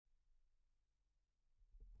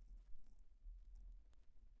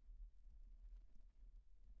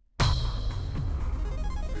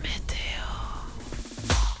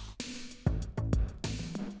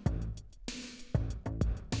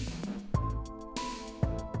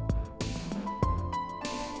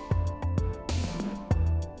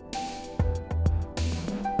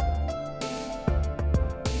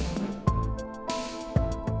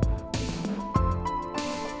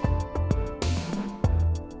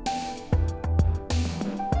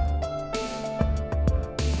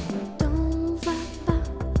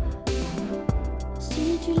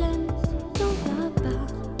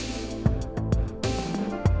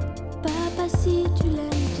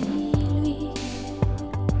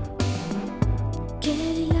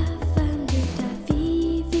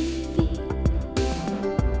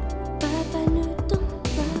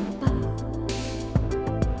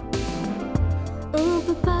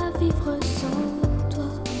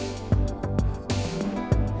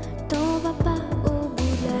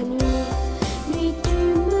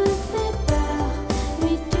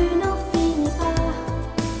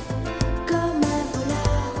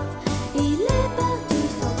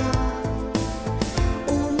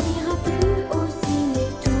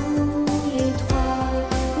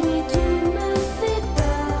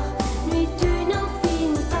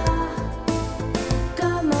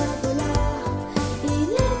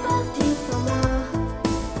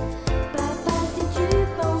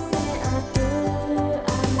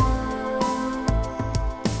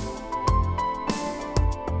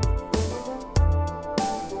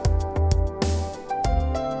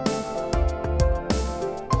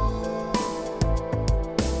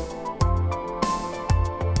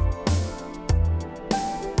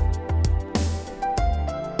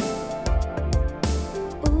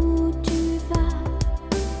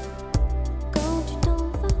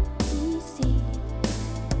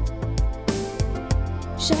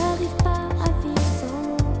J'arrive pas à vivre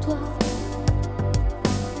sans toi.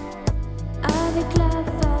 Avec la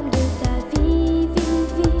femme de ta vie, vie,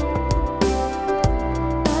 vie.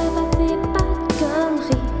 Papa, fais pas de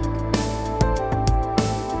conneries.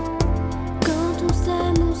 Quand on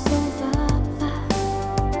s'aime, on s'en va pas.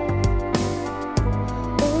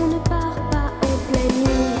 On ne part pas en pleine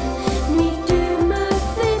nuit. Nuit, tu me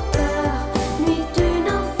fais peur. Nuit, tu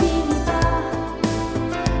n'en finis pas.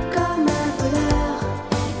 Comme un voleur,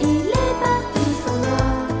 il est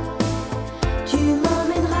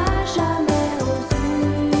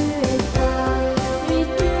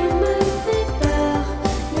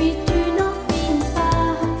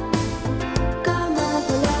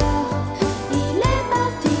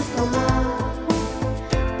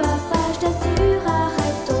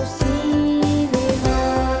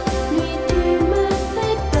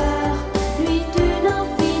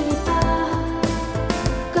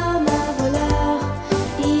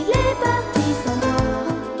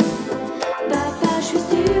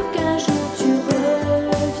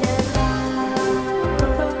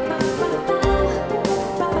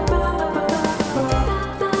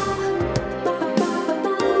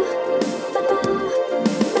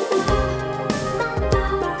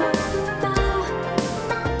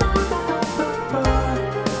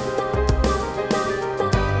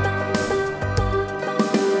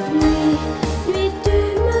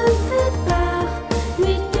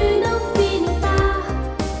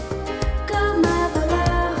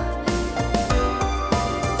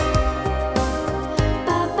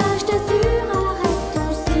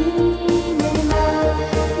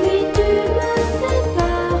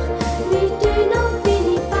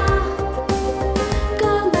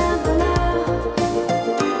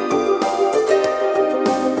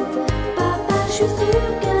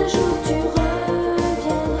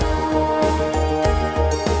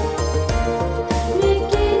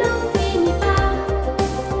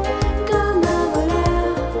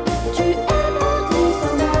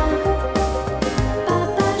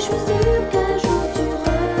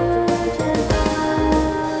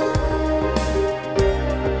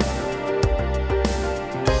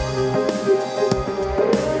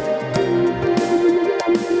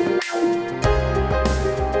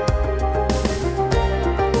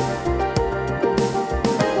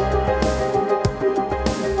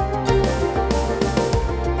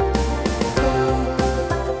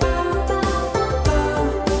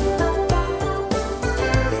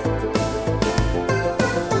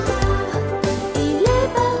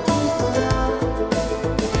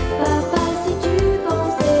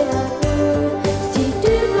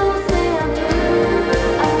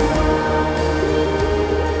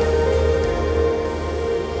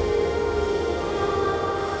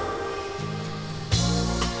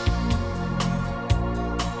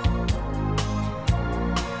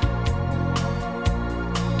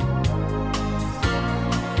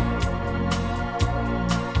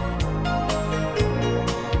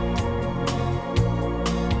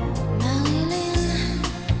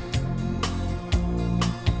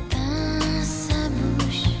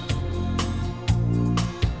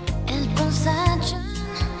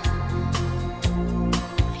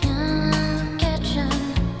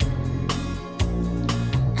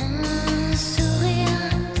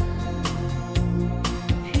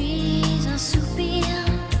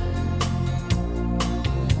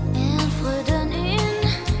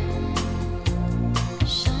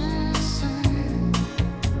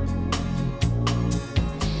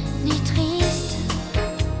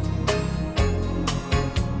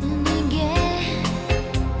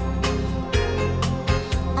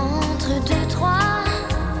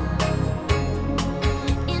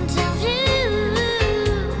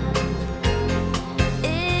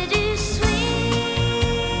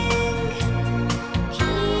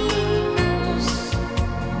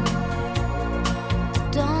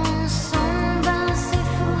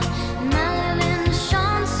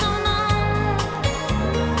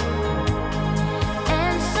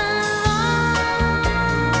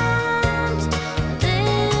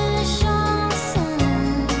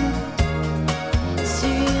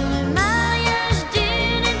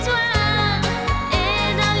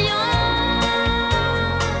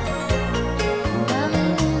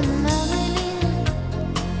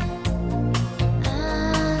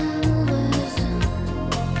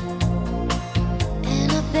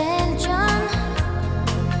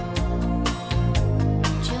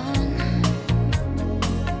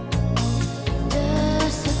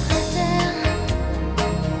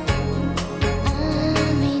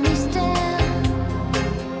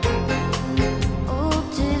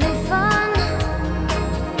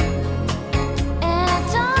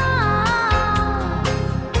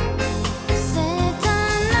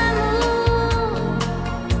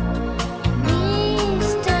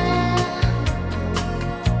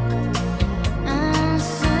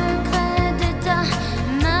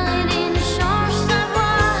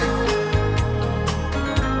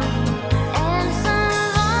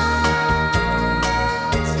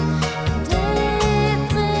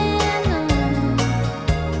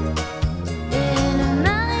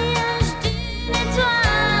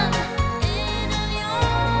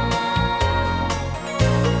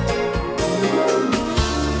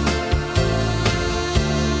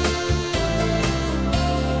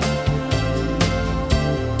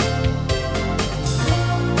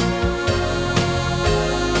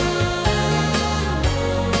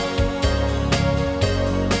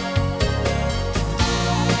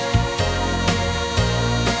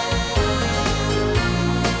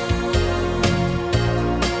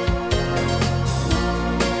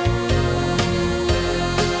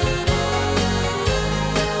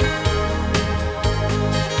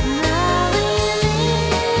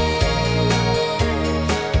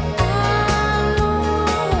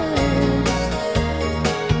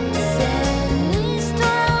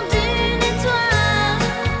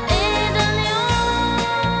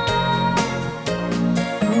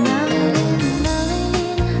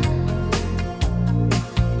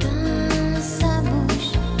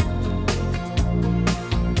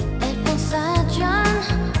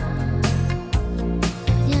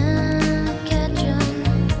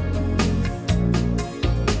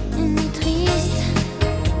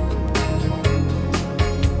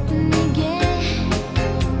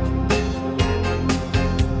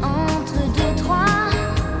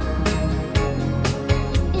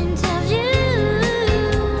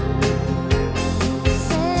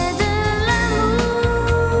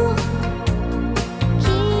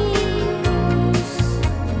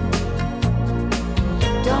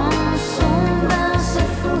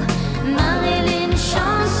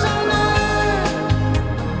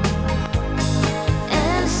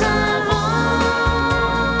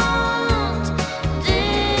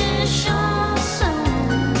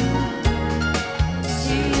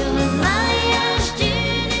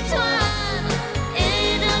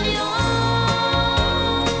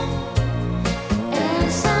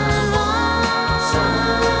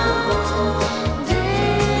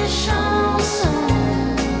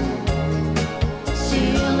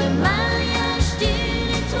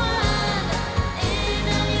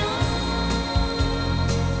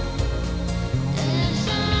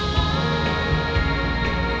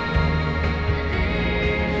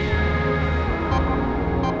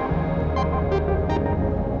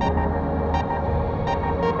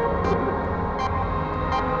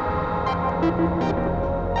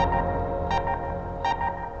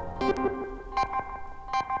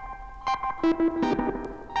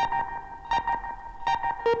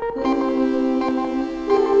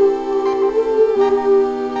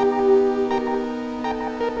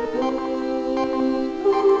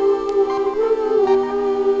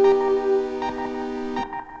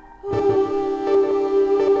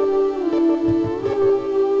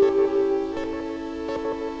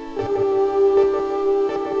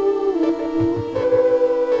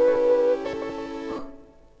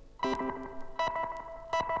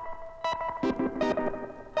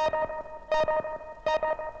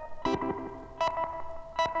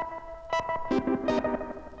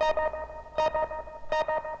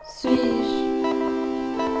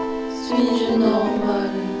Suis-je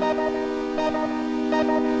normal?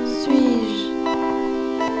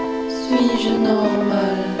 Suis-je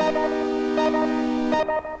normal?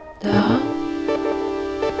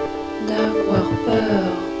 D'avoir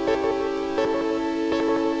peur,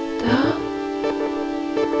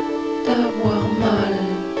 d'avoir mal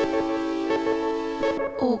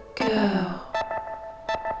au cœur.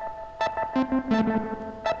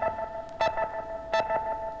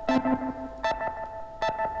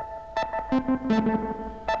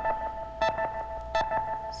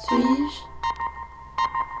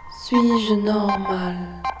 Suis-je normal?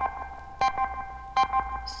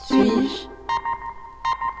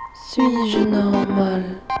 Suis-je normal?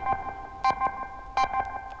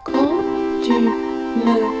 Quand tu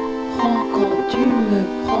me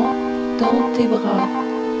prends dans tes bras,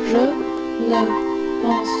 je ne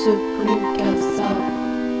pense plus qu'à ça.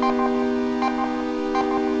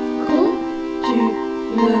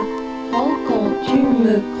 Quand tu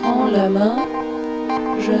me prends la main,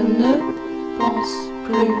 je ne pense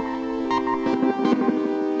plus à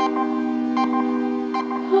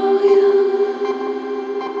rien.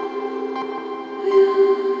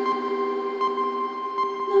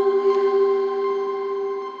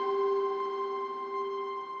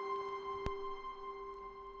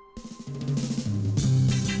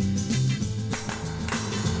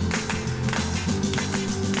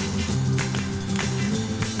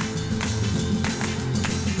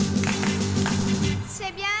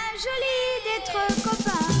 C'est bien joli d'être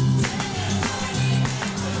copain.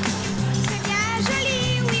 C'est bien joli,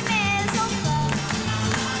 oui, mais enfin,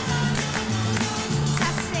 ça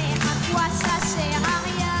sert à quoi? Ça sert à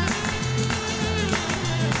rien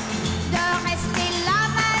de rester la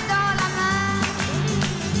main dans la main.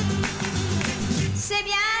 C'est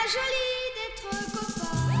bien joli d'être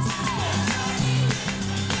copain.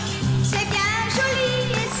 C'est bien joli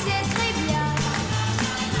et c'est très bien.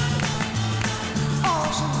 Oh,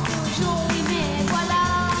 toujours, oui, mais voilà.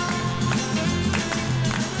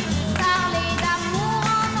 Parler d'amour,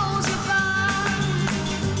 on n'ose pas.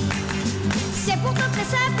 C'est pourtant très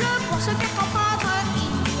simple pour se faire comprendre. Il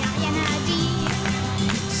n'y a rien à dire.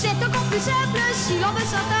 C'est encore plus simple si l'on veut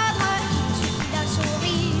s'entendre. Il suffit d'un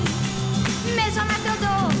sourire. Mais en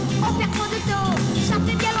attendant, on perd trop de temps. Ça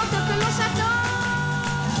fait bien longtemps que l'on s'attend.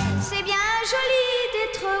 C'est bien joli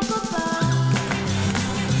d'être copain.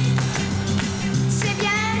 C'est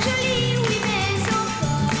bien joli, oui, mais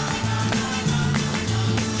enfin,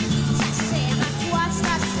 ça sert à quoi?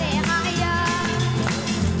 Ça sert à rien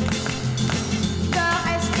de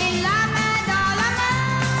rester la main dans la main.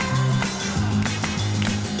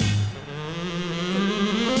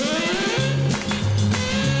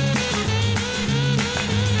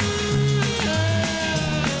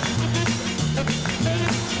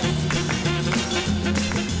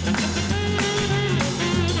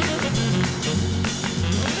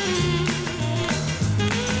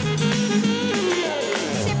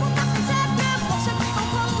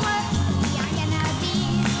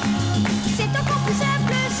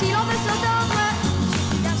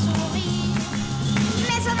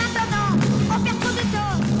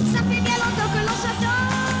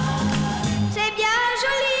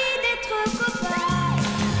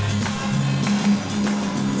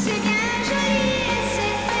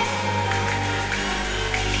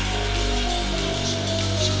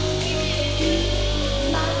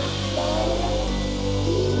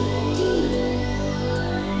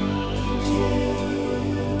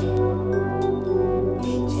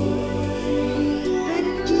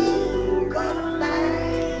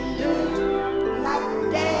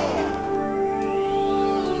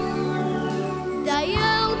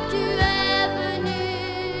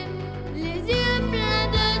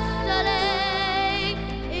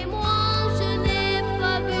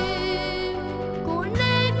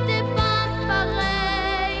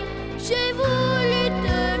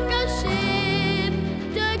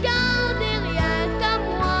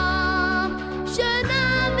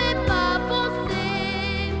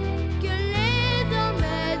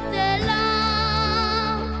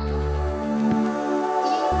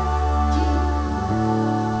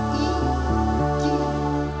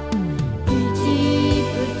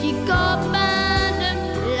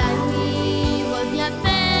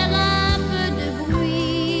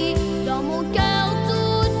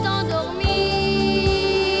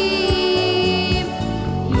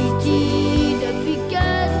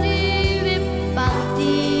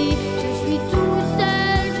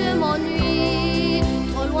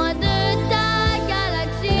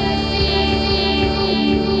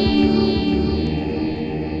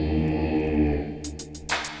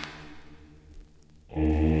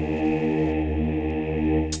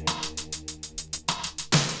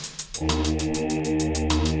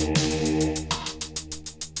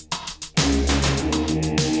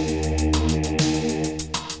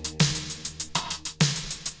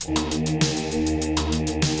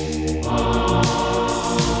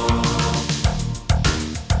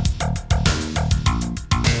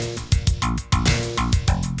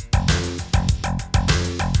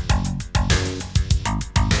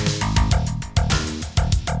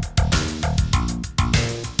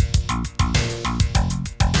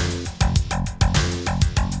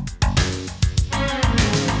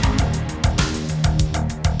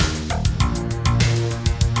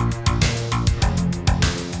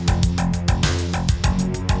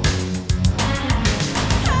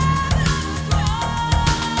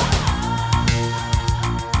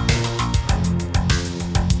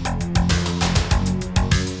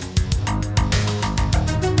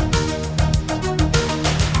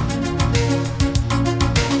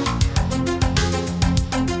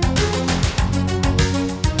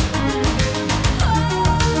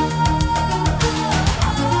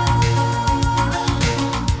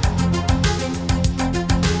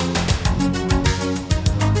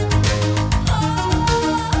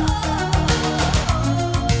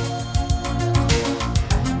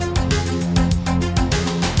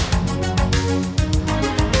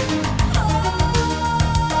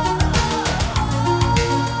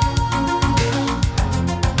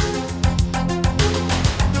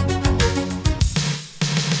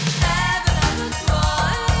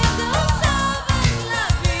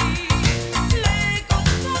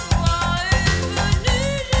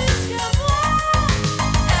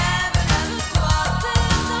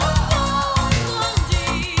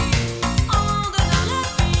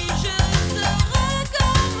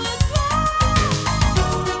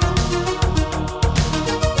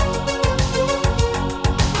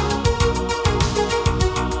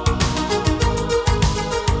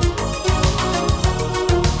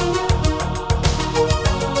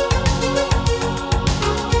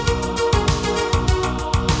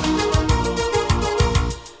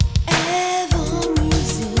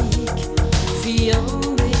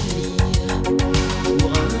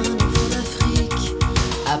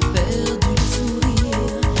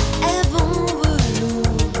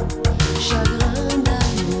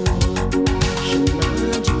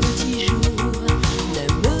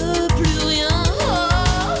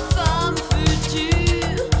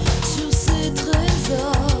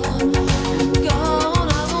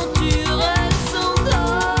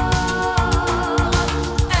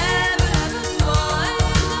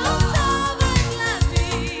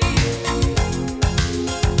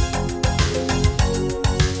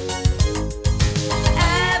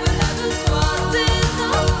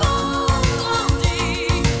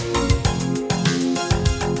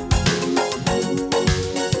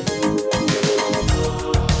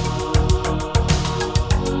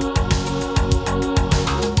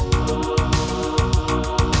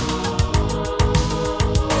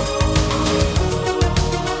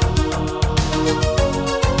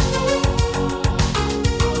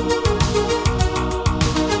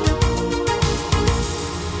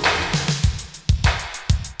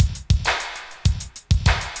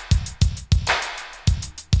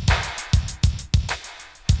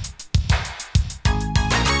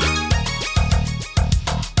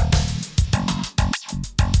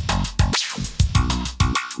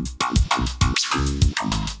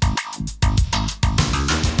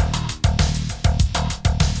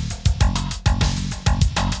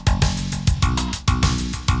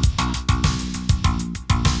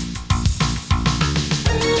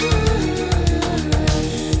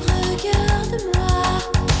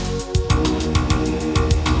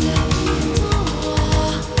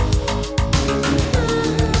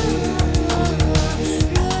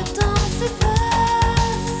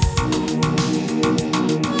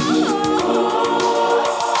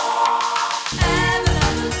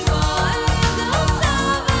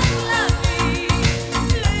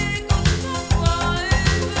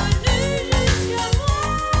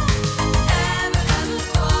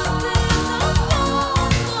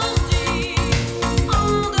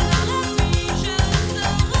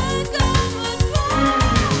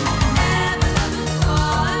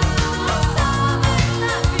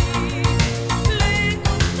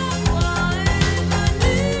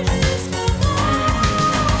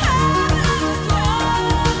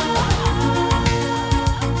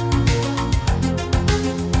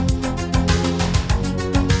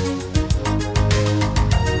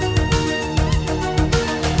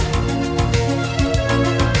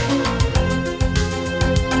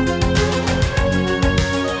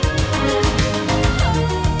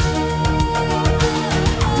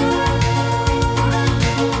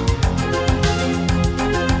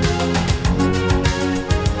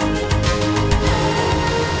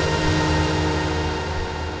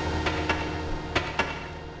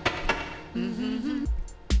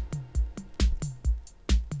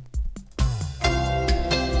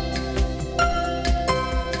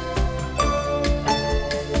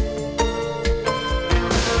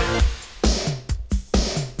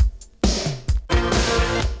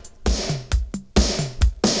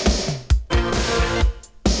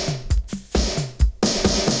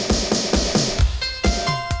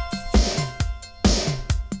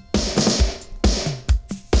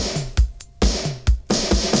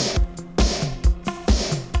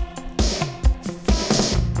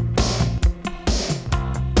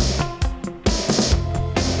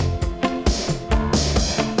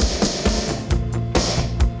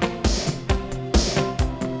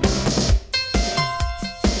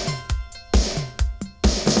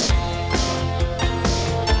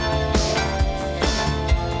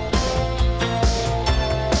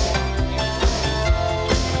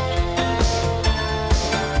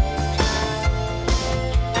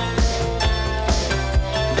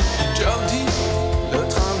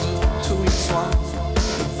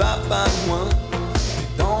 pas loin,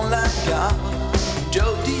 dans la gare.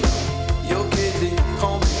 Jody, yoké des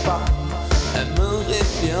grands pas, aimerait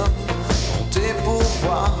bien monter pour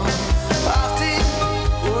voir. Partir,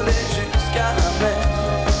 rouler jusqu'à la mer,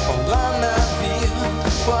 prendre un navire,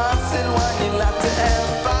 voir s'éloigner la terre.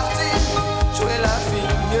 Partir, jouer la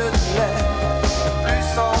fille de l'air, plus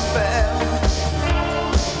s'en faire.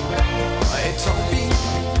 Et tant pis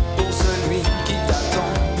pour celui qui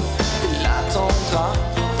t'attend, il attendra,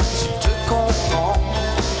 s'il te comprend.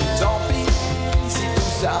 Tant pis si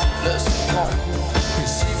tout ça le surprend, il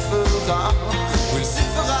s'y fera, il s'y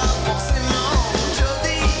fera forcément.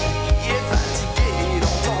 Jody est fatigué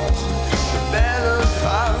d'entendre de belles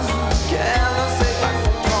phrases qu'elle ne sait pas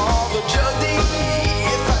comprendre. Jody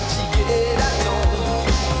est fatigué d'attendre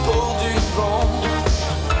pour du vent.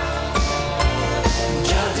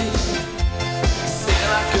 Jody, c'est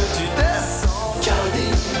là que tu descends. Jody,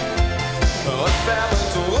 referme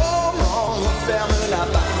ton roman, referme la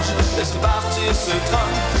page, laisse partir ce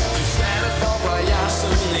train. Tu sais, le fort voyage, ce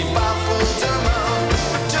n'est pas pour demain.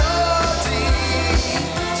 Jody,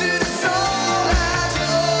 tu descends la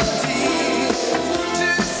Jody, tu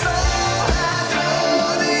descends la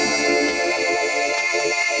Jody.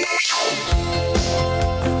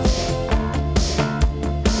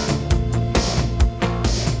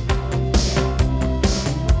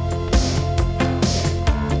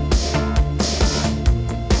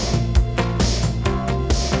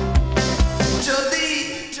 Jody,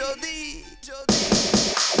 Jody, Jody.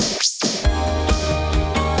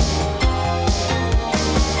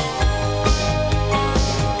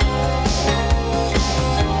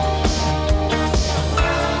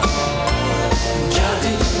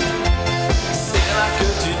 Jody, c'est là que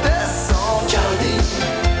tu descends. Jody,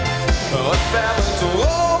 referme ton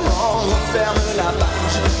roman, referme la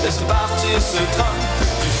page, laisse partir ce train.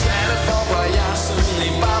 Tu sais, le fort voyage, ce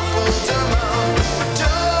n'est pas pour demain.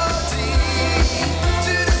 Jody,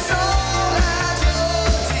 tu descends la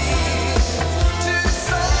Jody, tu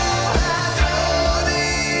descends la Jody.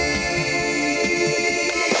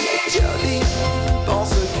 Jody,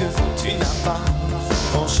 pense que tu n'as pas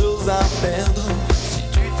grand chose à perdre si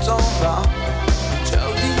tu t'en vas.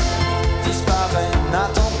 Jody, disparaît,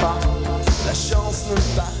 n'attends pas, la chance ne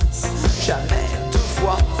passe jamais deux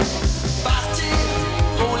fois. Partir,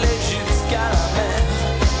 rouler jusqu'à la mer,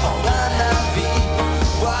 prendre un navire,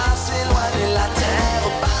 voir s'éloigner la terre.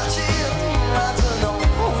 Partir maintenant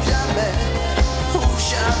ou jamais, ou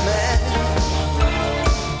jamais.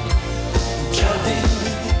 Jody,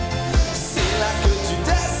 c'est là que tu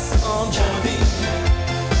descends. Jody,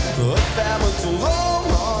 referme ton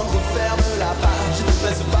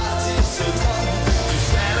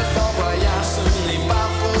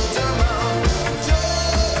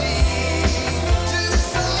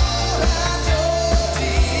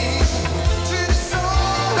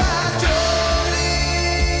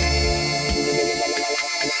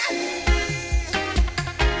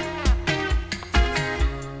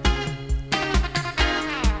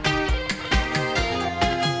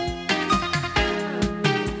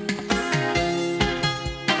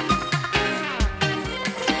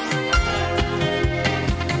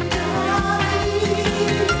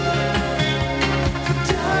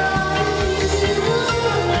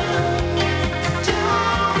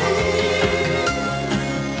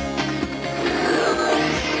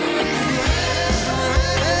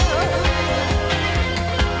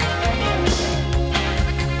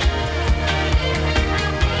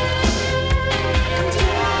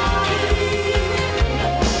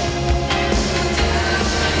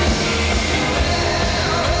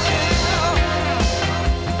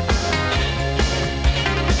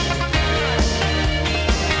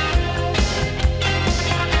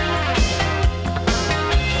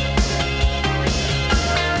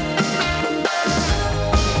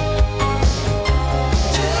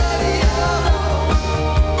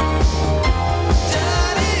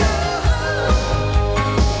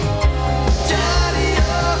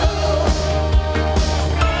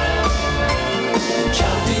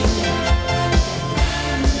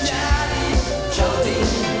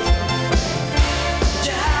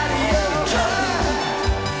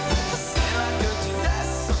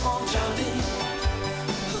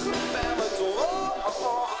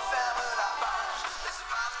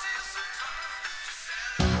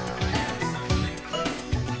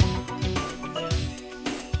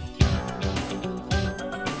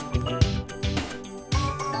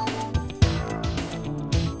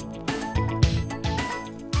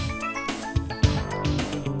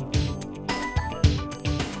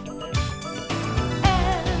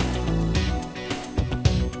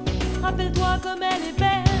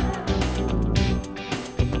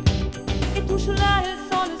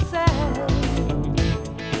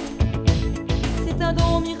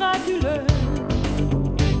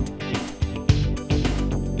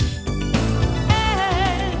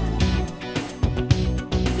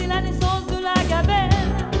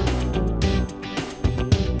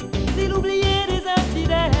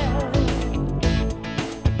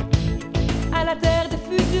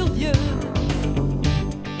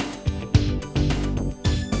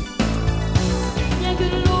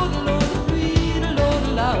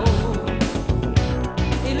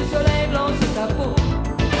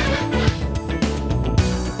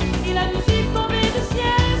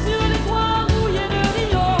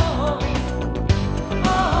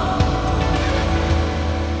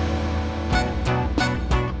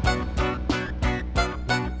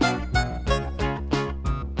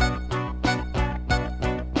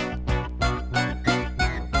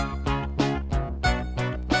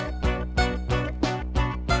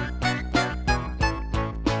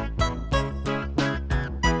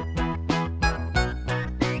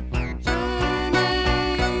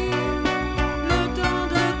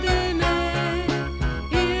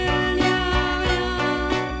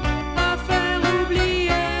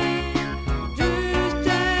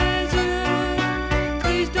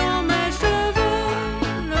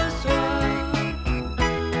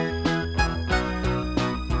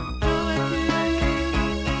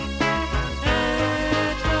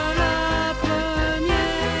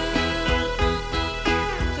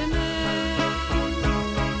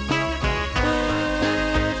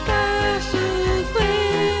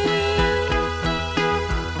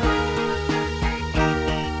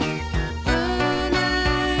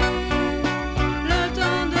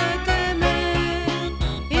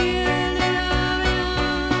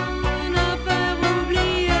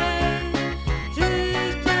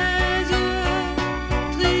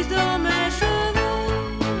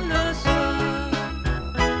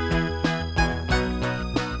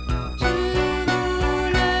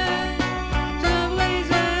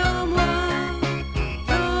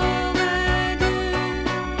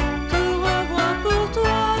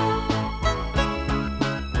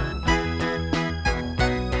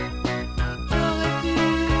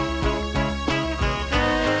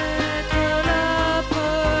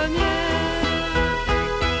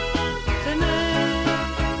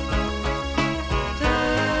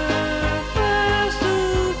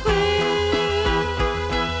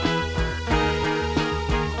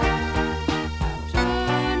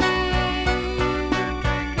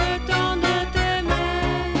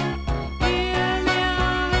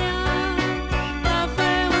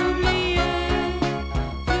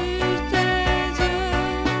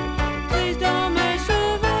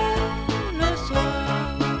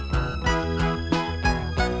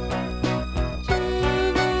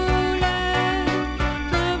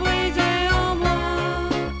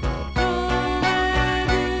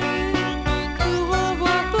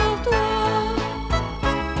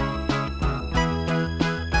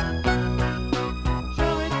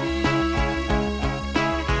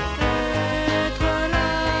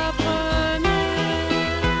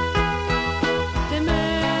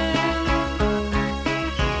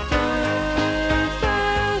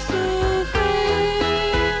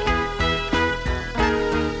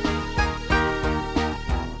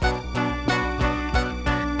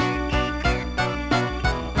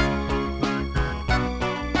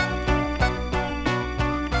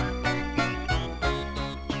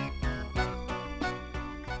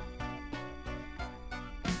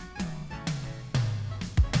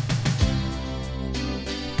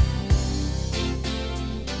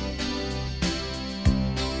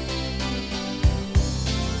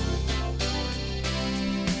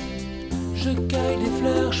Je cueille des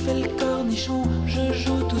fleurs, je fais le cornichon, je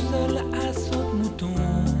joue tout seul à saute-mouton.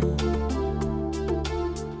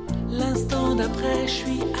 L'instant d'après, je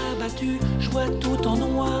suis abattu, je vois tout en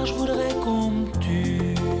noir, je voudrais qu'on me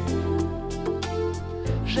tue.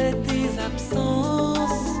 J'ai des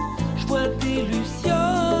absences, je vois des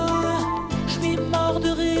lucioles, je suis mort de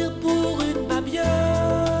rire pour une babiole.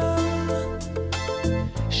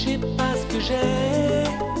 Je sais pas ce que j'ai,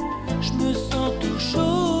 je me sens tout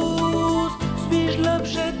chose, suis-je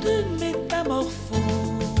l'objet d'une métamorphose?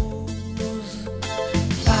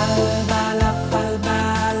 Falbala,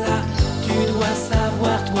 tu dois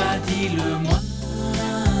savoir, toi dis-le-moi.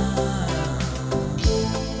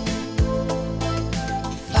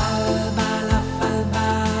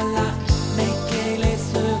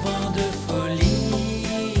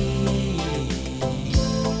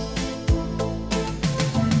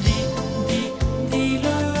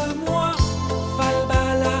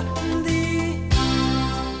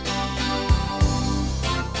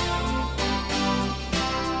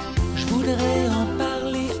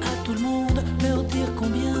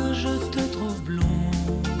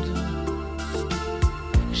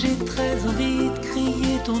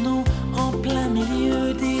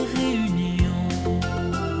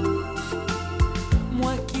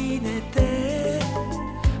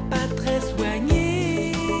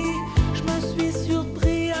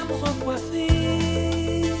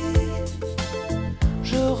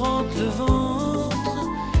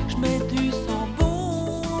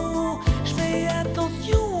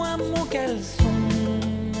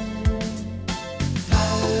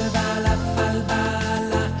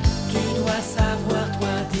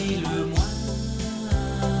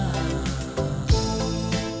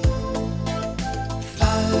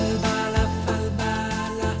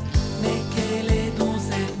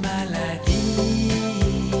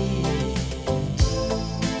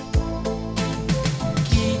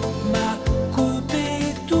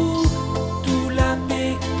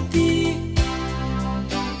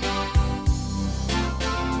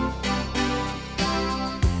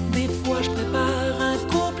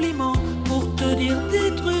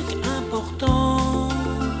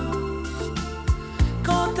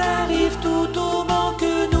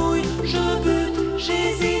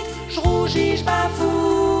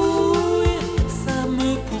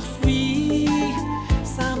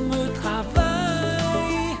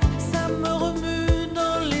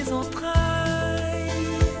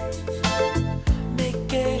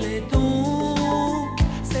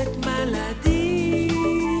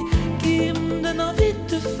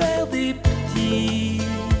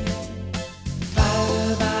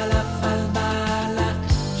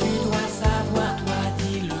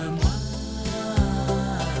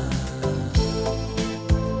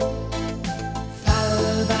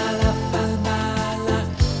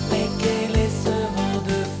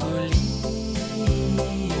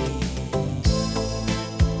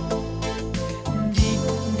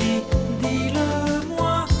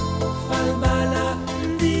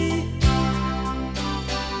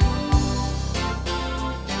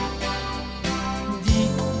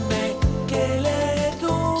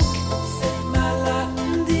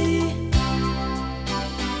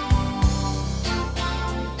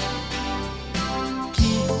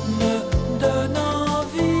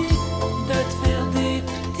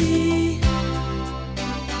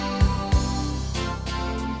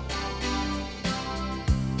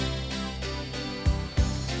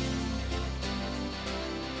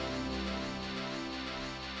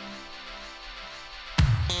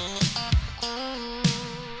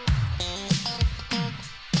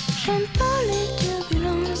 J'aime pas les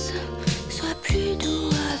turbulences, sois plus doux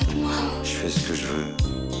avec moi. Je fais ce que je veux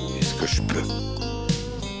et ce que je peux.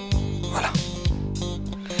 Voilà.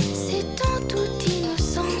 C'est en toute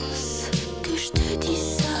innocence que je te dis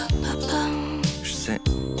ça, papa. Je sais,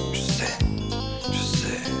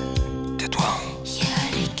 tais-toi. Y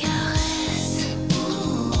a les caresses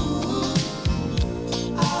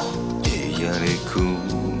Et y a les coups.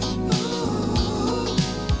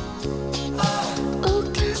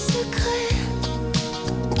 aucun secret.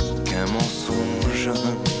 Aucun mensonge.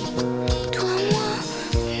 Toi, moi,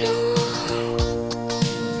 nous.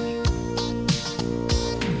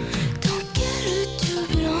 Dans quelle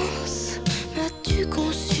turbulence m'as-tu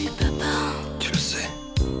conçu, papa? Tu le sais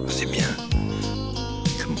aussi bien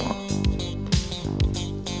que moi.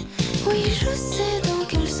 Oui, je sais dans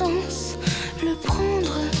quel sens le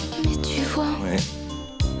prendre, mais tu vois, Ouais,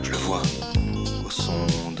 je le vois au son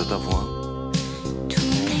de ta voix. tout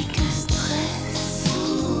n'est que stress.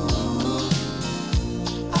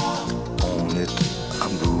 On est à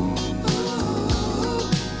bout.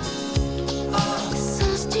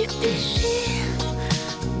 Sens du péché,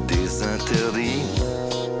 Des interdits.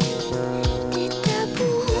 des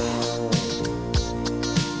tabous.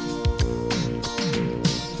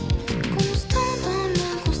 Constant dans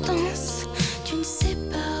l'inconstance, tu ne sais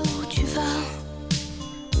pas où tu vas.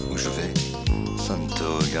 Où je vais, ça ne te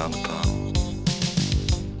regarde pas.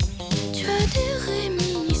 Tu as des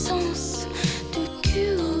réminiscences de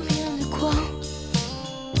cul ou bien de quoi?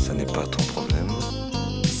 Ça n'est pas ton problème,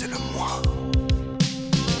 c'est le moi.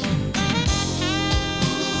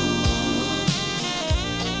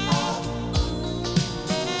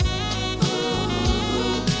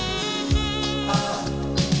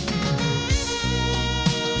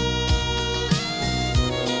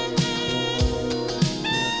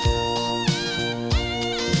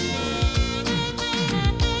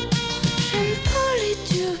 J'aime pas les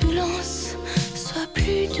turbulences, sois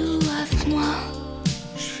plus doux avec moi.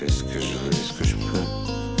 Je fais ce que je veux et ce que je peux.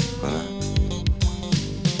 Voilà.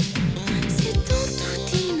 C'est en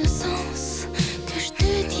toute innocence que je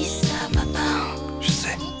te dis ça, papa. Je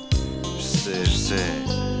sais,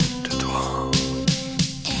 tais-toi.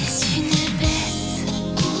 Est-ce une baisse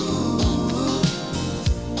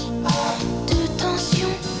de tension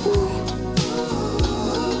ou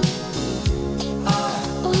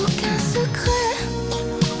aucun secret?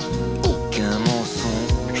 Aucun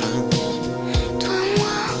mensonge. Toi,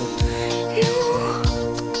 moi, nous.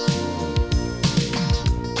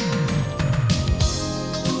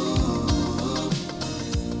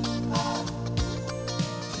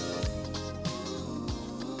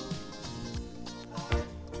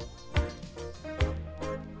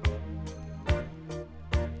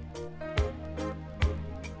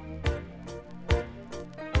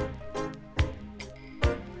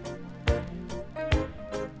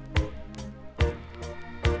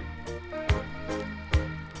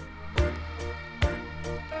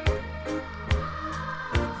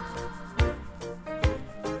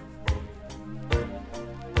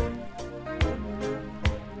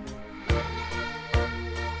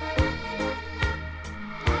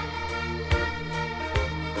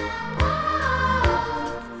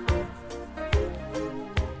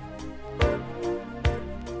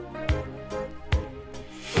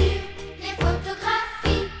 Les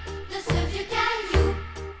photographies de ce vieux caillou,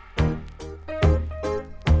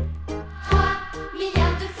 3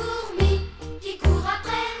 milliards de fourmis qui courent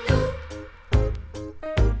après nous.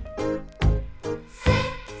 C'est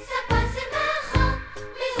sympa, c'est marrant,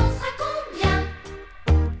 mais on sera combien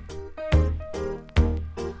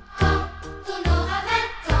quand on aura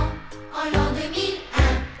 20 ans en l'an 2001?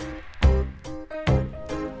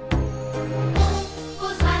 On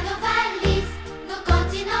posera nos valises, nos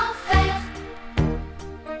cantines en fer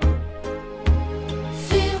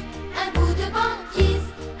sur un bout de banquise,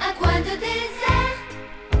 un coin de désert.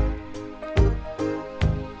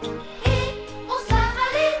 Et on se lavera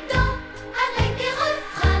les dents avec des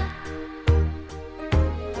refrains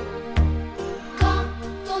quand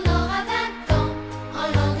on aura 20 ans en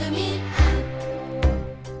l'an 2001.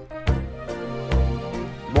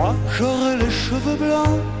 Moi, j'aurai les cheveux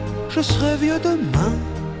blancs, je serai vieux demain.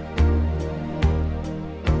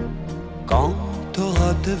 Quand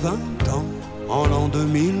t'auras tes 20 ans, en l'an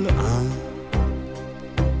 2001.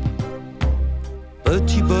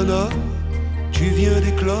 Petit bonhomme, tu viens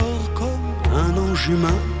d'éclore comme un ange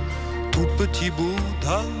humain. Tout petit bout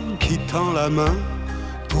d'âme qui tend la main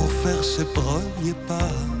pour faire ses premiers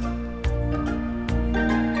pas.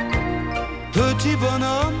 Petit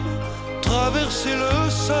bonhomme, traverser le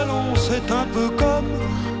salon, c'est un peu comme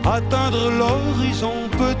atteindre l'horizon.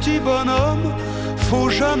 Petit bonhomme, faut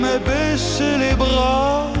jamais baisser les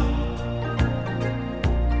bras.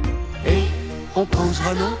 Et on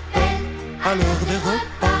posera nos pelles à l'heure des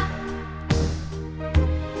repas.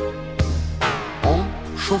 On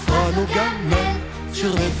chauffera nos gamelles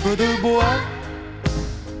sur des feux de bois.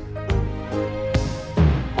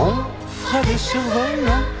 On fera des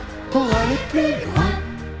survolants pour aller plus loin.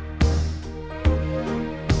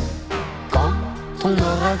 Quand on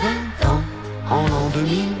aura 20 ans, en l'an 2001,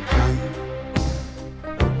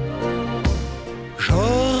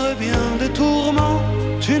 j'aurai bien des tourments,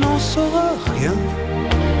 tu n'en sauras rien.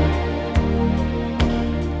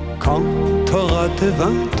 Quand t'auras tes 20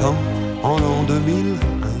 ans, en l'an 2001.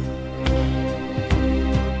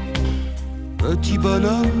 Petit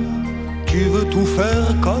bonhomme, tu veux tout faire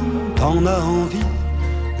comme t'en as envie,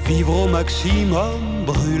 vivre au maximum,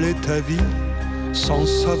 brûler ta vie, sans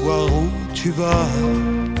savoir où tu vas.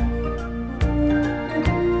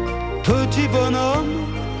 Petit bonhomme,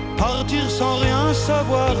 partir sans rien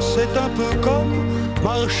savoir, c'est un peu comme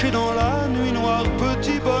marcher dans la nuit noire.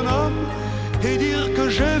 Petit bonhomme, et dire que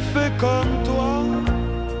j'ai fait comme toi.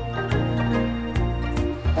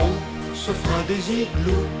 On se fera des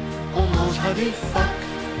igloos, on mangera des phoques,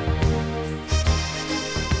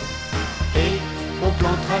 et on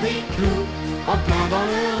plantera des clous en plein dans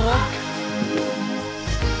le roc.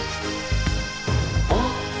 On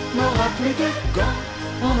n'aura plus de gants,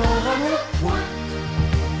 on aura le poing.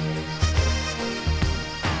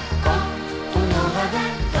 Quand on aura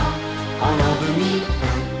 20 ans, en l'an 2001.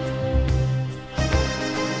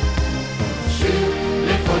 Sur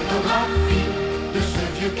les photographies de ce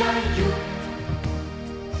vieux caillou,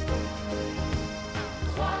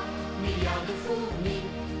 3 milliards de fourmis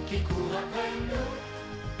qui courent après nous.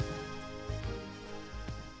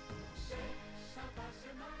 C'est sympa,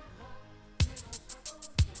 c'est marrant.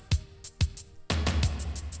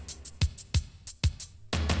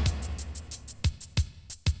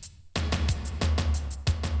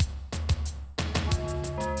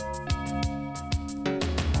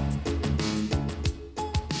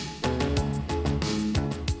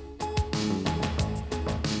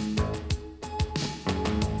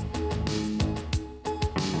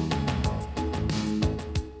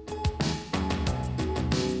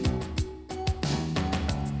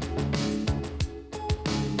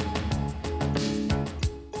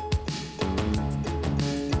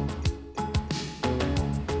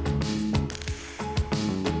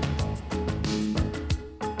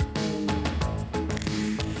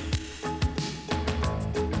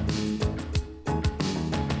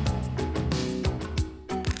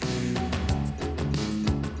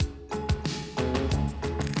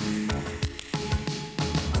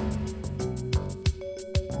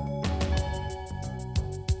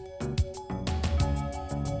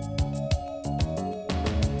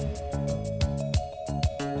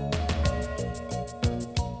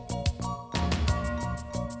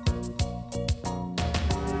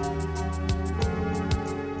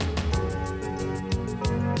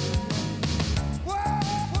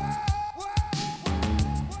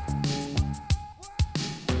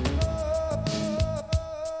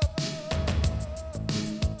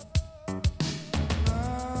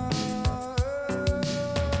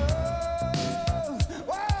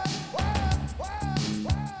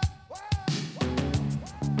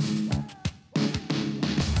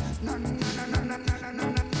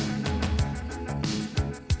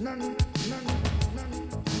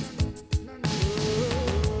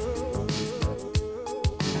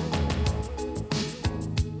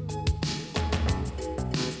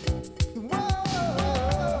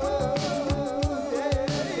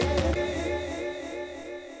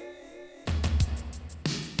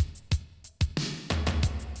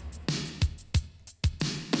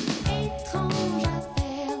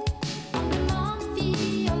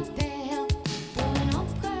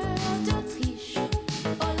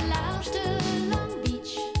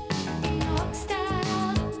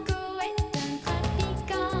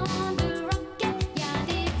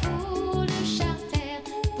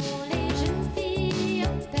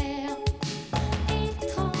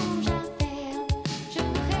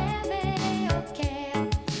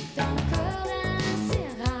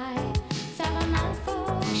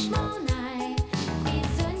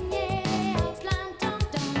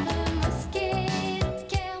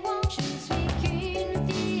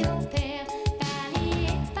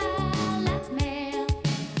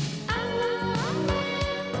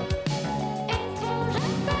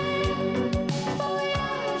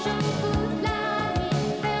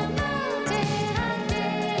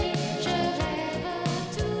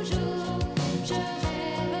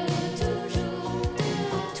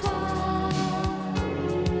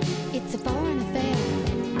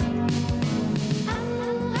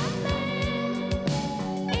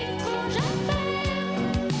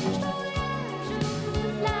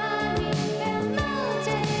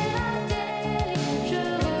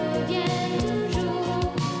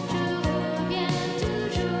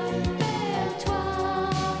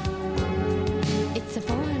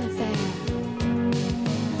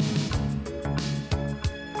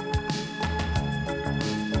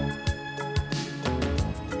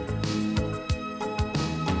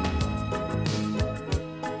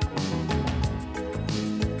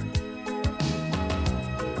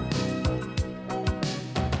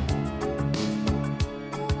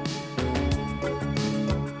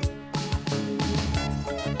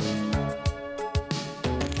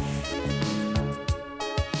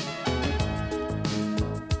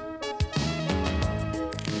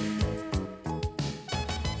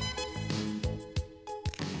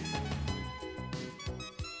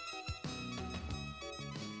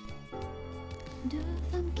 deux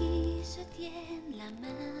femmes qui se tiennent la main.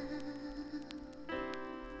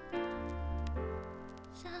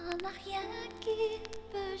 Ça n'a rien qui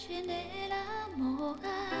peut gêner la morale.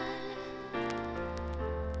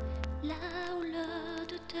 Là où le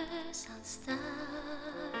doute s'installe,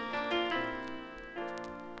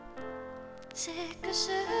 c'est que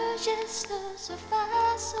ce geste se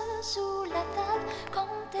fasse sous la table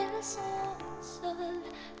quand elles sont seules,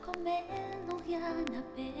 comme elles n'ont rien à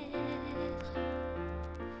perdre.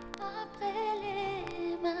 Après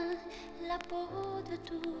les mains, la peau de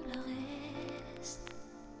tout le reste.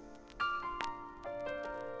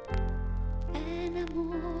 Un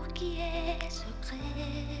amour qui est secret,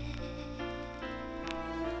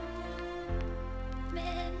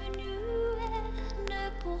 même nue, elle ne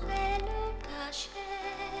pourrait le cacher.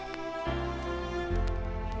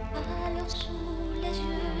 Alors sous les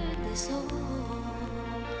yeux des autres,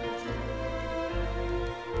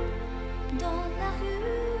 dans la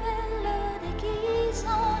rue, elle le déguise en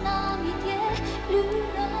amitié.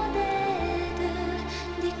 L'une des deux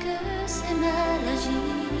dit que c'est mal agir,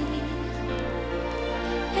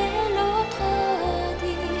 et l'autre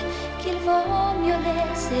dit qu'il vaut mieux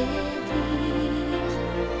laisser dire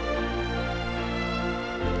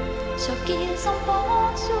ce qu'ils en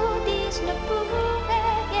pensent ou disent ne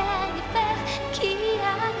pourrait rien y faire. Qui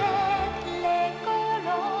arrête les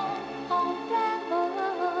colons en plein vol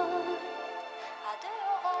à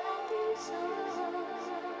dehors du sol?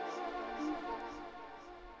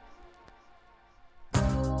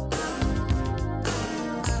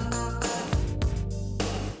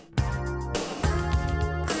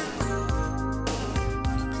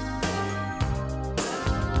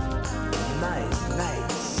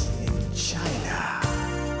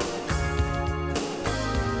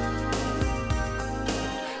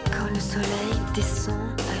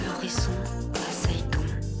 Descend à l'horizon, à Saigon.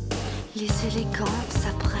 Les élégantes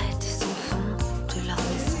s'apprêtent et s'en vont de leur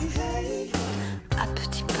maison. À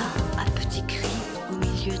petits pas, à petits cris, au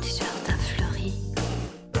milieu des jardins fleuris.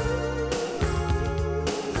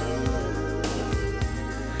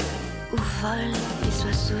 Où volent les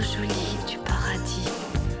oiseaux jolis du paradis,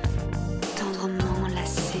 tendrement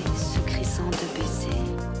lassés, se grisant de baisers.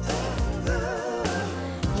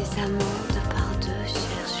 Les amants de par deux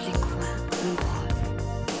cherchent les coins ombreux.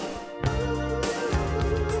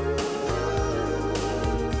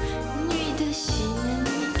 Nuit de Chine,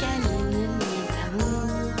 nuit câline, nuit d'amour,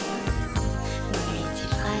 nuit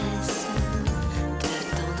d'ivresse, de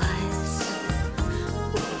tendresse,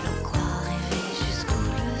 où l'on croit rêver jusqu'au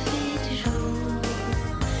lever du jour.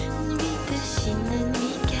 Nuit de Chine,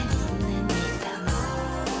 nuit câline, nuit d'amour.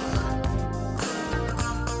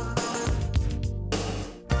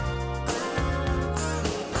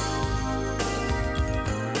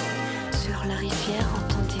 Sur la rivière,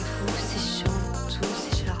 entendez-vous ces chants doux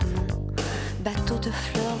et charmants, bateaux de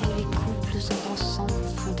fleurs où les couples en dansant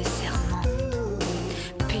font des serments.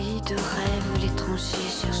 Pays de rêve où l'étranger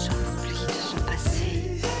cherche l'oubli de son passé.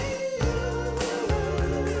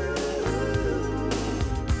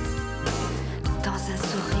 Dans un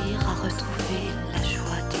sourire à retrouver la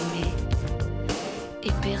joie d'aimer.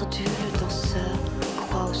 Éperdu, le danseur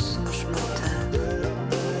croit au songe menteur.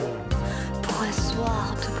 Pour un soir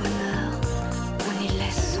de bonheur, on y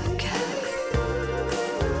laisse son cœur.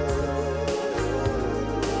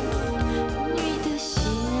 Nuit de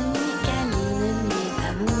Chine, nuit câline, nuit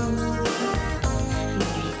d'amour,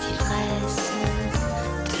 nuit d'ivresse,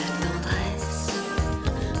 de tendresse,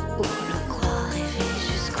 où l'on croit rêver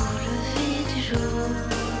jusqu'au lever du jour.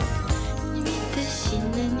 Nuit de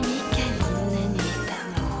Chine, nuit câline, nuit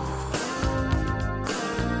d'amour.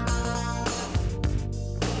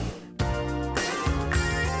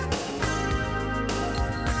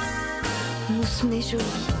 Mousson est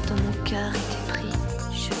jolie, dont mon cœur était pris,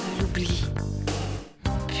 je veux l'oubli.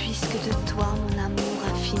 Puisque de toi mon amour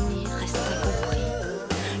infini reste incompris.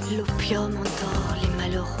 L'opium endort, les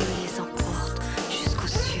malheureux les emporte jusqu'aux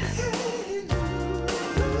cieux.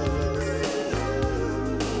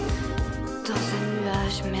 Dans un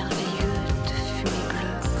nuage merveilleux de fumée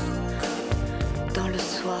bleue, dans le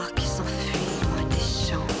soir qui s'enfuit loin des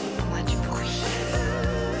champs, loin du bruit.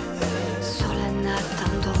 Sur la natte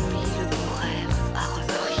endormie, le beau rêve a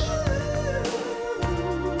repris.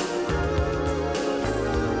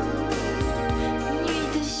 Nuit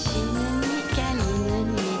de Chine, nuit câline,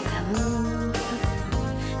 nuit d'amour,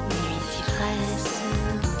 nuit d'ivresse,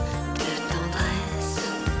 de tendresse,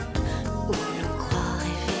 où l'on croit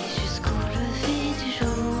rêver jusqu'au lever du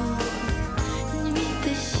jour.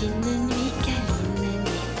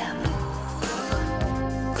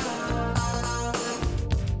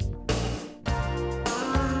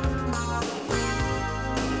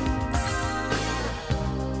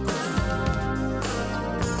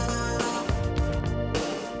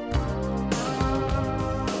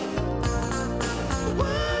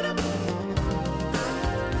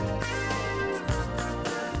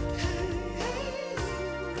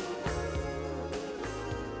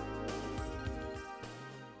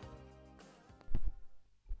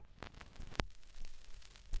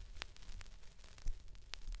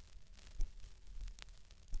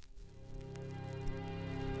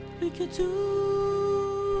 plus que tout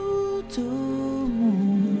au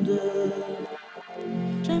monde.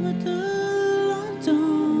 J'aime te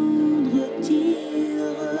l'entendre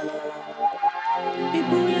dire, et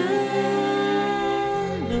pour rien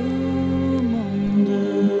au monde,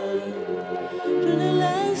 je ne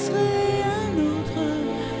laisserai un autre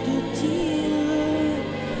te dire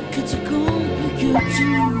que tu comptes plus que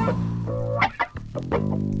tout.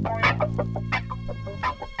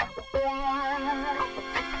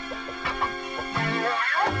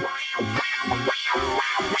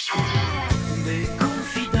 Des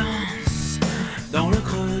confidences dans le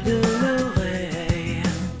creux de l'oreille,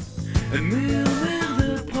 un murmure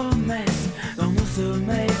de promesses dans mon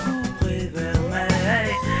sommeil couperé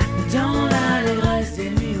vermeil. Dans l'allégresse des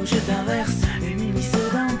nuits où je t'inverse et m'immisce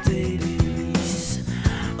dans tes délices.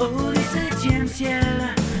 Au 17e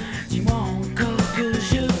ciel, dis-moi encore que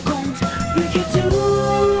je compte plus que tout au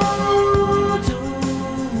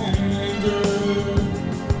monde.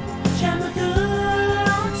 J'aime te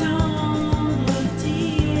l'entendre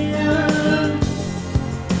dire,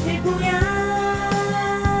 et pour rien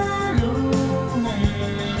au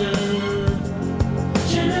monde,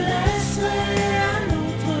 je ne laisserai un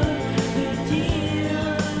autre te dire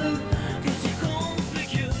que tu comptes plus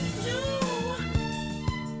que tout.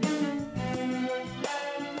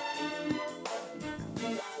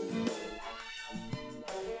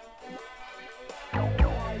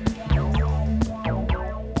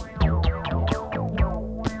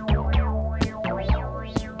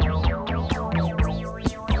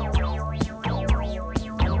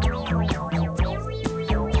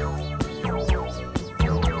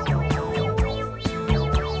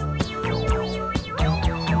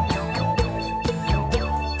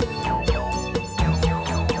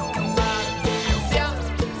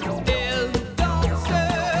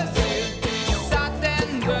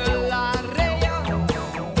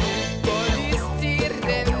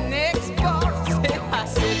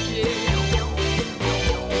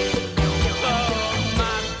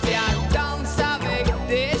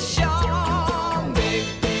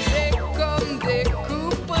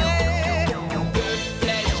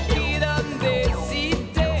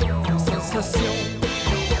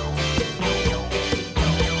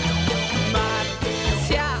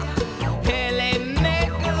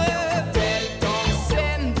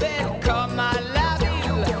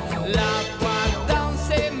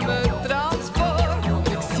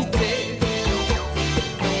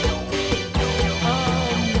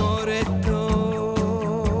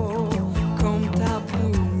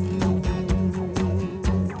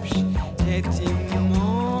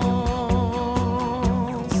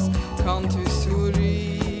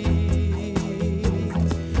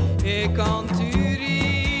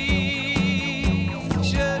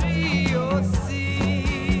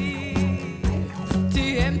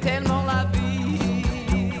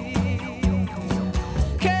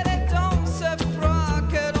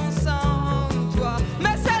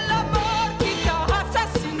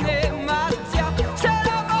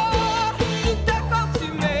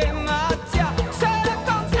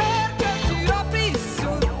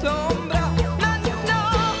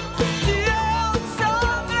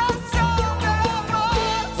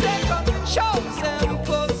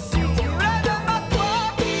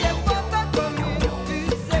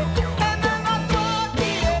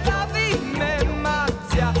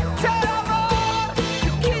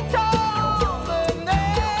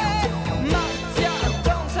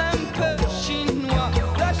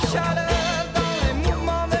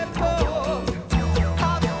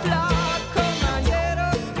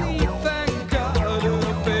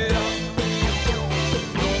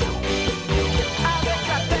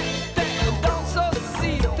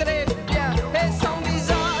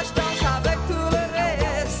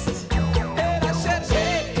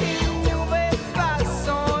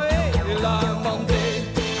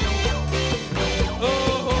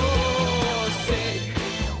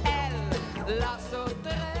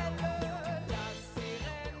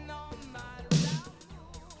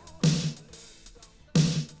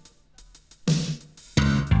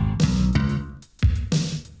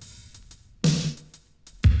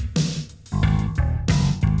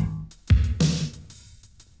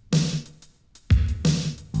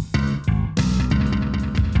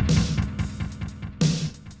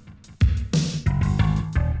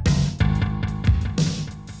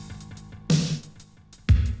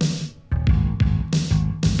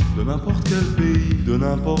 De n'importe quel pays, de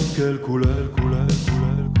n'importe quelle couleur.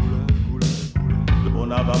 De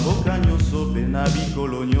Bonabambo Cagnoso, Benabi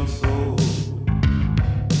Colognoso.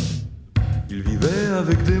 Il vivait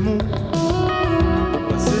avec des mots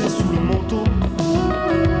passés sous le manteau,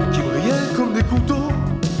 qui brillaient comme des couteaux,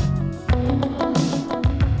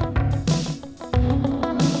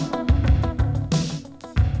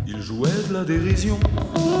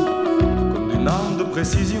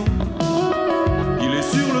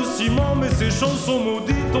 ces chansons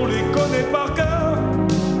maudites, on les connaît par cœur.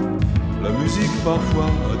 La musique parfois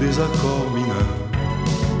a des accords mineurs.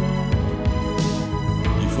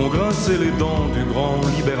 Ils font grincer les dents du grand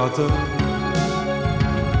libérateur.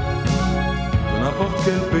 De n'importe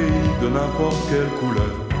quel pays, de n'importe quelle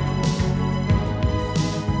couleur.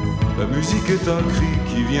 La musique est un cri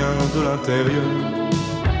qui vient de l'intérieur.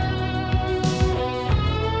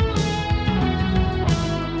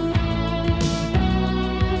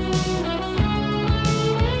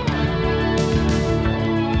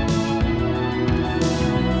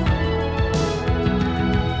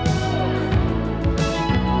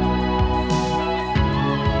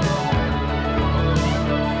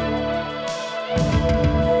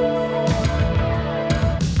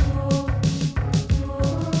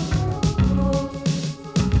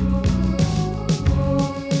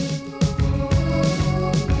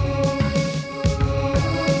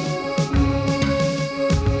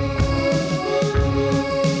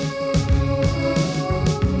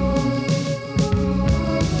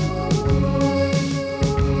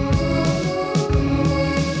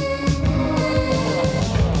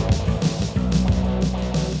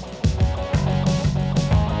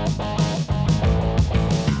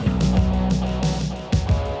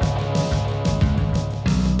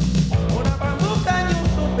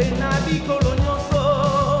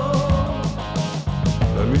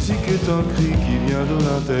 Un cri qui vient de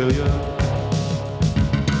l'intérieur.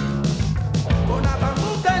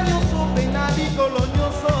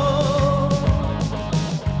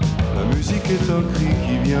 La musique est un cri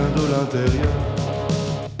qui vient de l'intérieur.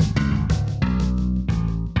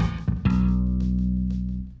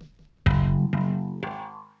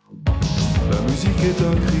 La musique est un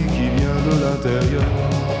cri qui vient de l'intérieur.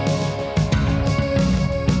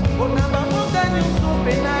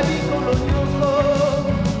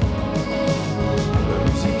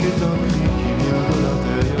 C'est un cri qui vient de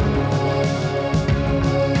l'intérieur.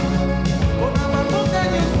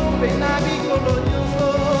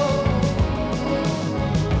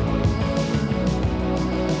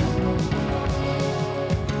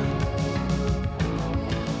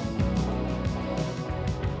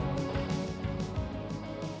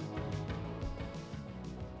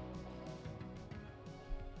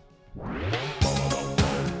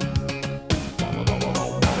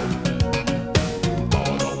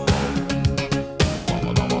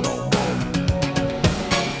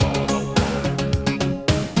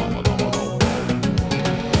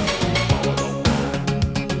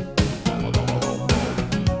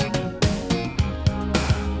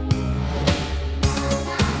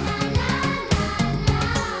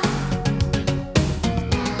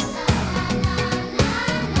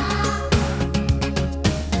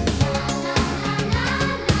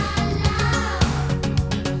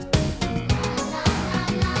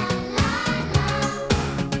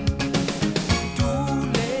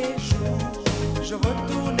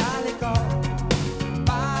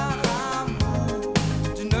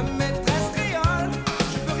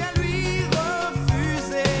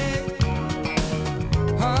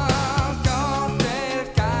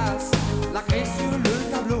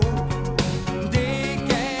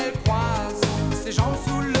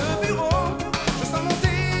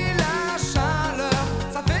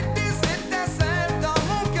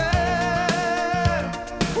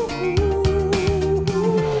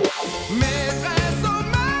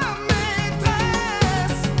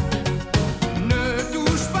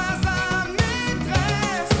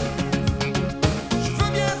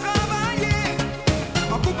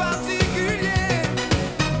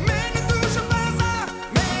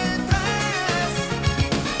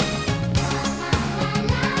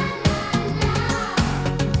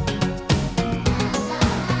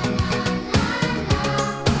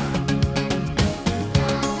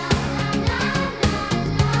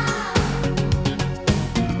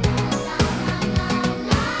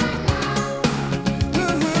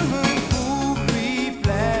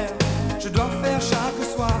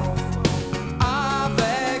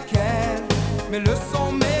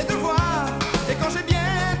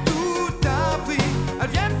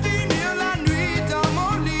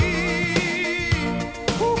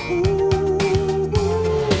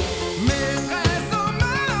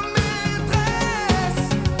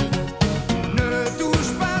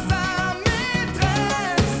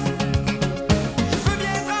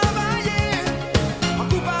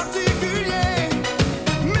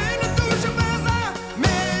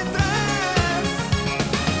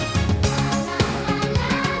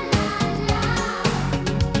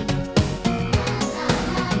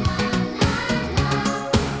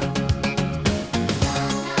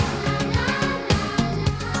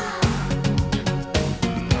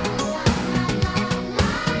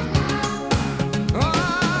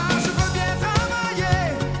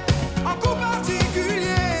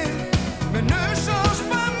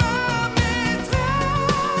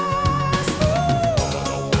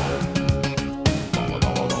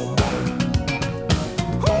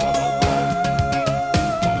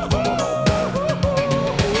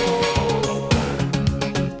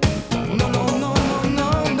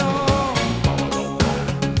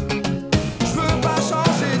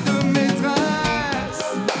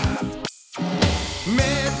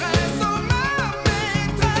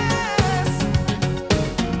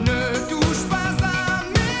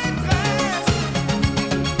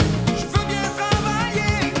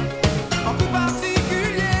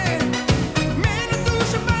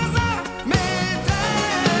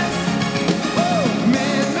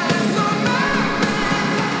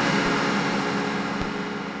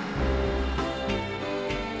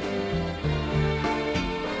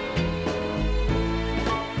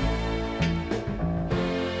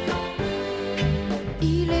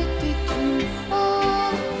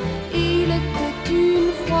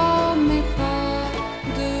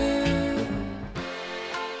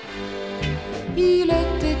 Il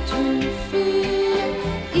était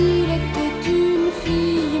une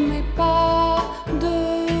fille, mais pas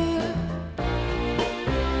deux.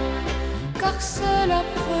 Car c'est la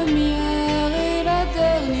première et la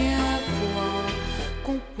dernière fois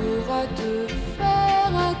qu'on pourra te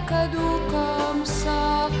faire un cadeau comme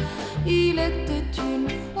ça. Il était une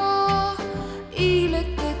fois,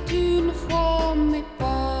 mais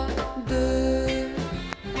pas deux.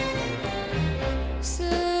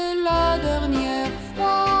 C'est la dernière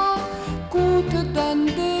fois qu'on te donne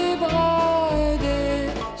des bras et des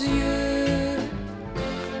yeux.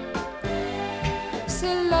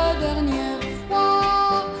 C'est la dernière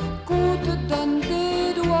fois qu'on te donne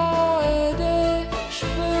des doigts et des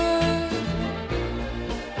cheveux.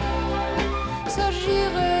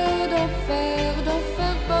 S'agirait d'en faire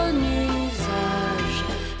bon usage,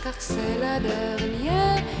 car c'est la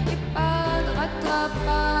dernière et pas de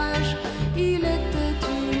rattrapage. Il était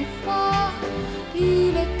une fois,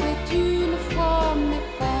 mais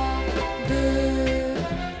pas deux.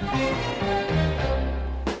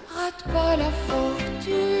 Rate pas la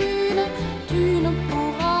fortune, tu ne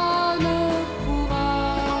pourras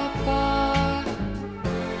pas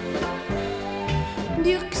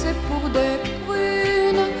dire que c'est pour des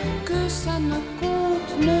prunes que ça ne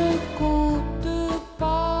compte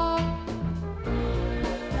pas.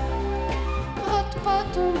 Rate pas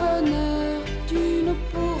ton bonheur, tu ne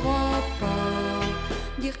pourras pas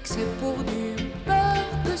dire que c'est pour du beurre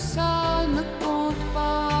que ça ne compte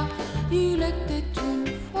pas. Il était une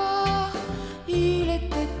fois,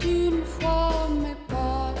 mais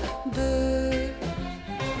pas deux.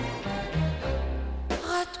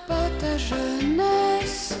 Rate pas ta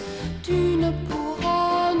jeunesse, tu ne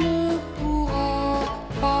pourras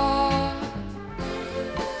pas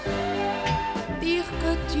dire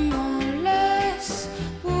que tu en laisses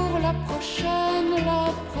pour la prochaine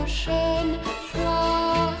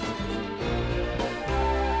fois.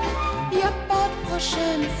 Y a pas de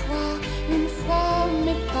prochaine fois, une fois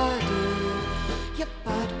mais pas deux. Y a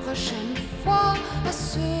pas de prochaine fois à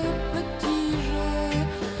ce petit jeu.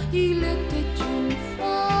 Il était une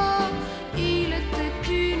fois,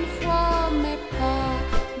 mais pas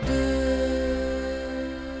deux.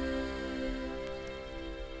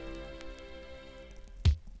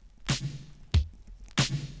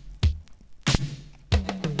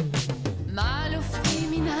 Mal au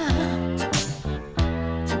féminin,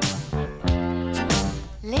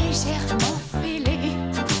 légèrement fêlé,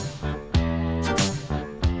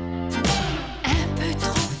 un peu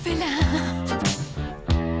trop félin.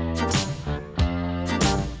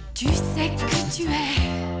 Tu sais que tu es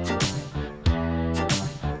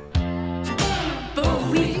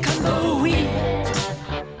Bowie comme Bowie.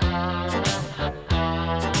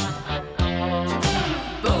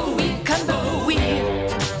 Bowie comme Bowie.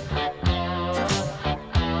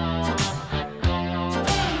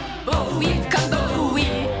 Bowie comme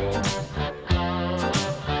Bowie.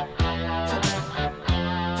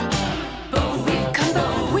 Bowie comme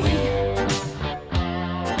Bowie.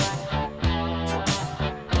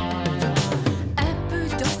 Un peu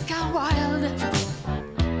d'Oscar Wilde,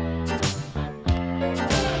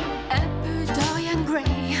 un peu Dorian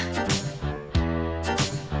Gray,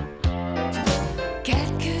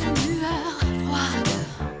 quelques lueurs froides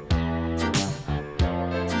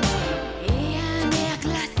et un air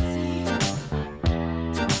glacé.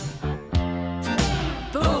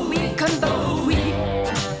 Bowie comme Bowie.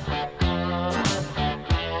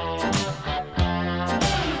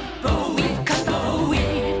 Bowie comme Bowie.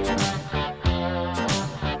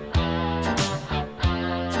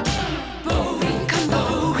 Bowie comme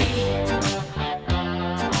Bowie.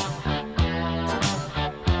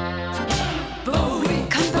 Bowie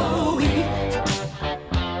comme Bowie.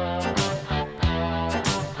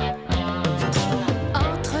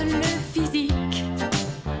 Entre le physique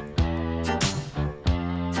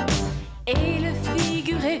et le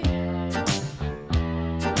figuré,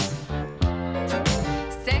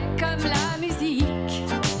 c'est comme la musique,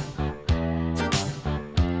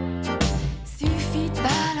 suffit de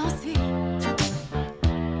balancer.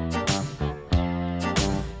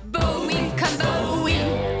 Bowie comme Bowie.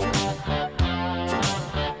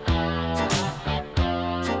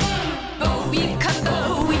 Bowie comme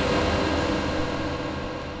Bowie.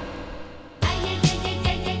 Aïe aïe aïe aïe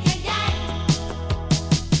aïe aïe aïe aïe.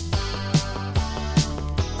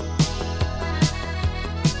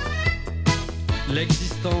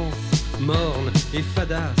 L'existence morne et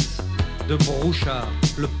fadasse de Brouchard,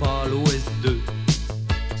 le pâle OS2,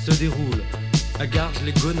 se déroule à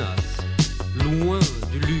Garges-les-Gonasses, loin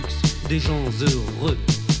du luxe des gens heureux.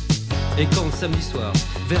 Et quand le samedi soir,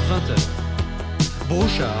 vers 20h,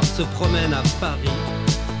 Brouchard se promène à Paris.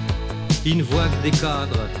 Il ne voit que des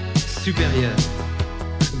cadres supérieurs,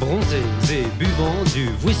 bronzés et buvant du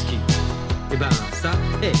whisky. Eh ben ça,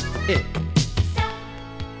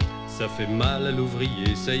 ça fait mal à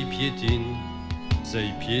l'ouvrier, ça y piétine, ça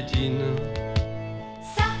y piétine.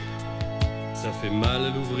 Ça fait mal à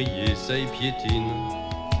l'ouvrier, ça y piétine,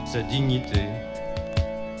 sa dignité.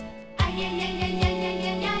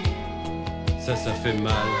 Ça fait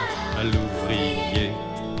mal à l'ouvrier.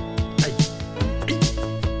 Aïe.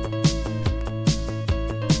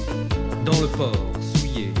 Dans le port,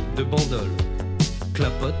 souillé de bandoles,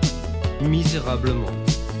 clapote misérablement.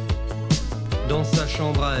 Dans sa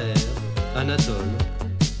chambre à air, Anatole,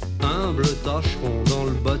 humble tâcheron dans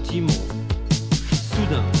le bâtiment.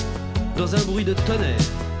 Soudain, dans un bruit de tonnerre,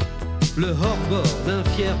 le hors-bord d'un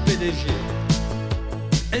fier PDG,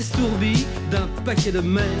 estourbi d'un paquet de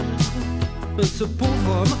merde, ce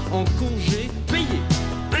pauvre homme en congé payé.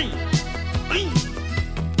 Aïe, aïe.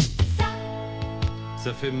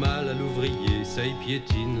 Ça fait mal à l'ouvrier, ça y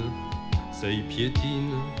piétine, ça y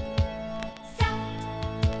piétine.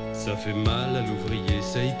 Ça fait mal à l'ouvrier,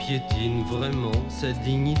 ça y piétine vraiment sa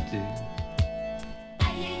dignité.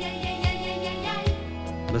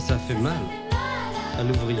 Bah ça fait mal à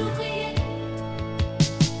l'ouvrier.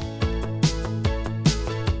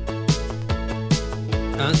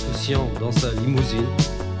 Insouciant dans sa limousine,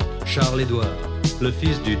 Charles-Édouard, le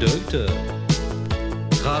fils du docteur,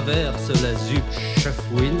 traverse la ZUP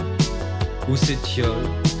chafouine où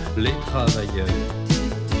s'étiolent les travailleurs.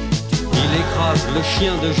 Il écrase le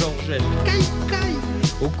chien de Georgette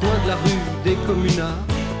au coin de la rue des Communards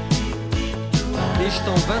et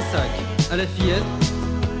jetant 20 sacs à la fillette.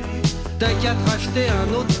 T'as qu'à te racheter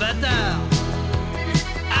un autre bâtard.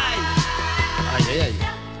 Aïe, aïe, aïe, aïe.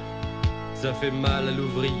 Ça fait mal à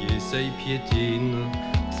l'ouvrier, ça y piétine,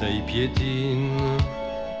 ça y piétine.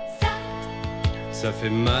 Ça fait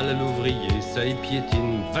mal à l'ouvrier, ça y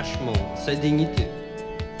piétine vachement sa dignité.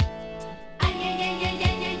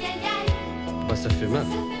 Bah ça fait mal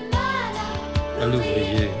à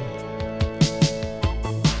l'ouvrier.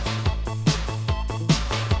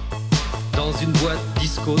 Dans une boîte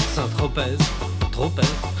disco de Saint-Tropez,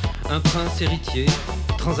 un prince héritier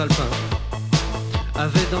transalpin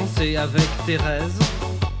avait dansé avec Thérèse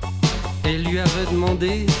et lui avait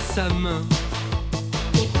demandé sa main.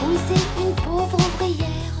 Épouser une pauvre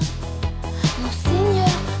ouvrière,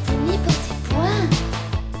 Monseigneur, vous n'y pensez point.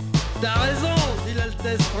 T'as raison, dit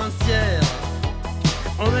l'Altesse princière.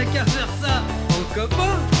 On n'a qu'à faire ça en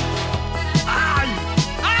copain. Aïe,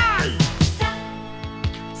 aïe.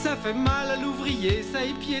 Ça fait mal à l'ouvrier, ça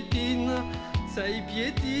y piétine, ça y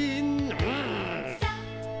piétine.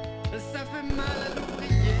 Ça fait mal à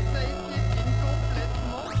l'ouvrier, ça y piétine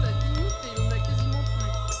complètement sa dignité, on a quasiment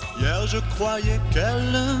plus. Hier je croyais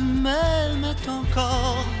qu'elle m'aimait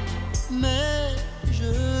encore, mais je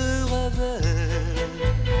rêvais.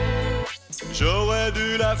 J'aurais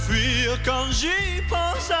dû la fuir quand j'y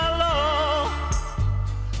pense alors.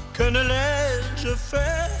 Que ne l'ai-je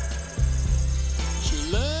fait? Je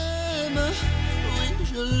l'aime, oui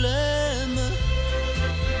je l'aime.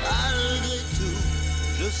 Malgré tout,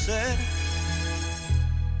 je sais.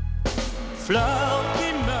 Fleur qui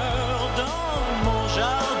meurt dans mon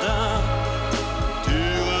jardin, tu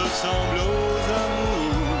ressembles aux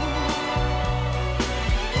amours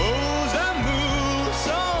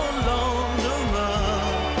sans lendemain,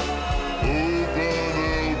 au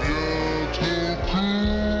bonheur bientôt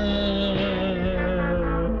court.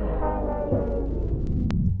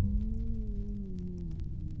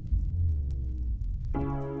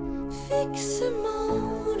 Fixement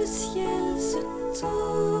le ciel se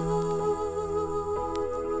tord.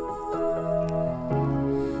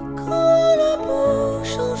 Quand la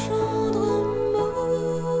bouche engendre un mot,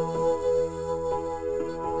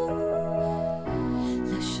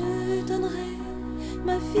 là je donnerai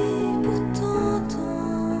ma vie pour t'entendre,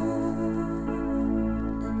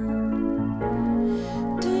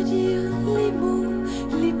 te dire les mots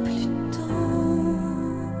les plus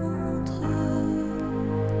tendres.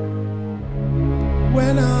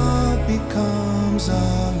 When all becomes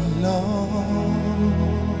alone,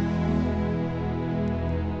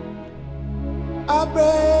 I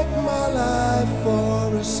break my life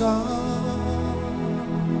for a song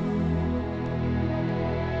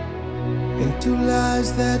into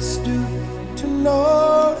lies that stoop to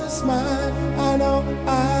notice mine. I know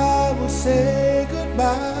I will say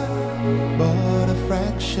goodbye, but a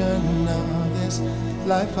fraction of this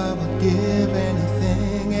life I would give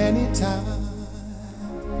anything, anytime.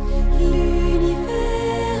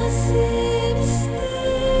 L'univers a ses mystères,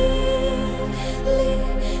 les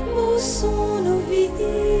mots sont nos vies.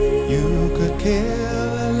 could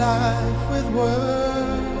kill a life with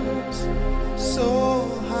words, so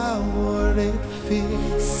how would it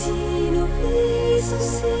feel? Si nos vies sont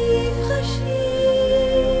si fragiles,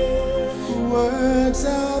 words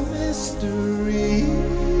are mystery.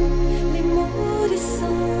 Les mots des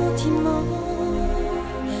sentiments,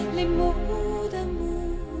 les mots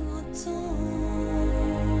d'amour en temple.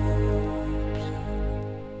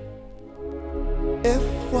 If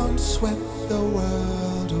one swept the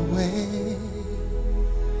world away,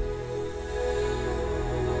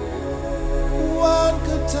 one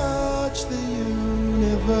could touch the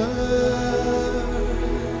universe.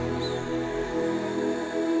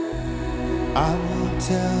 I will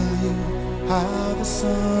tell you how the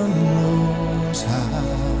sun rose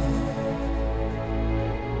high.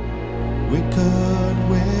 We could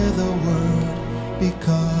with a word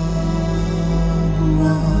become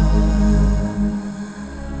one.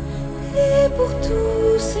 Et pour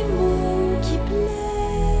tous ces mots qui blessent,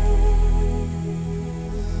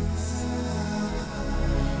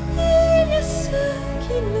 il y a ceux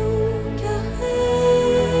qui nous caressent,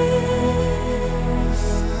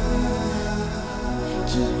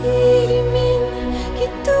 qui illuminent, qui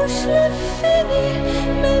touchent l'infini,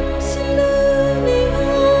 même si le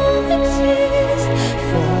néant existe.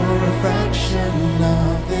 For a fraction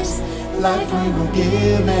of this life we will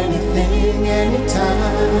give anything,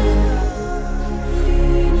 anytime.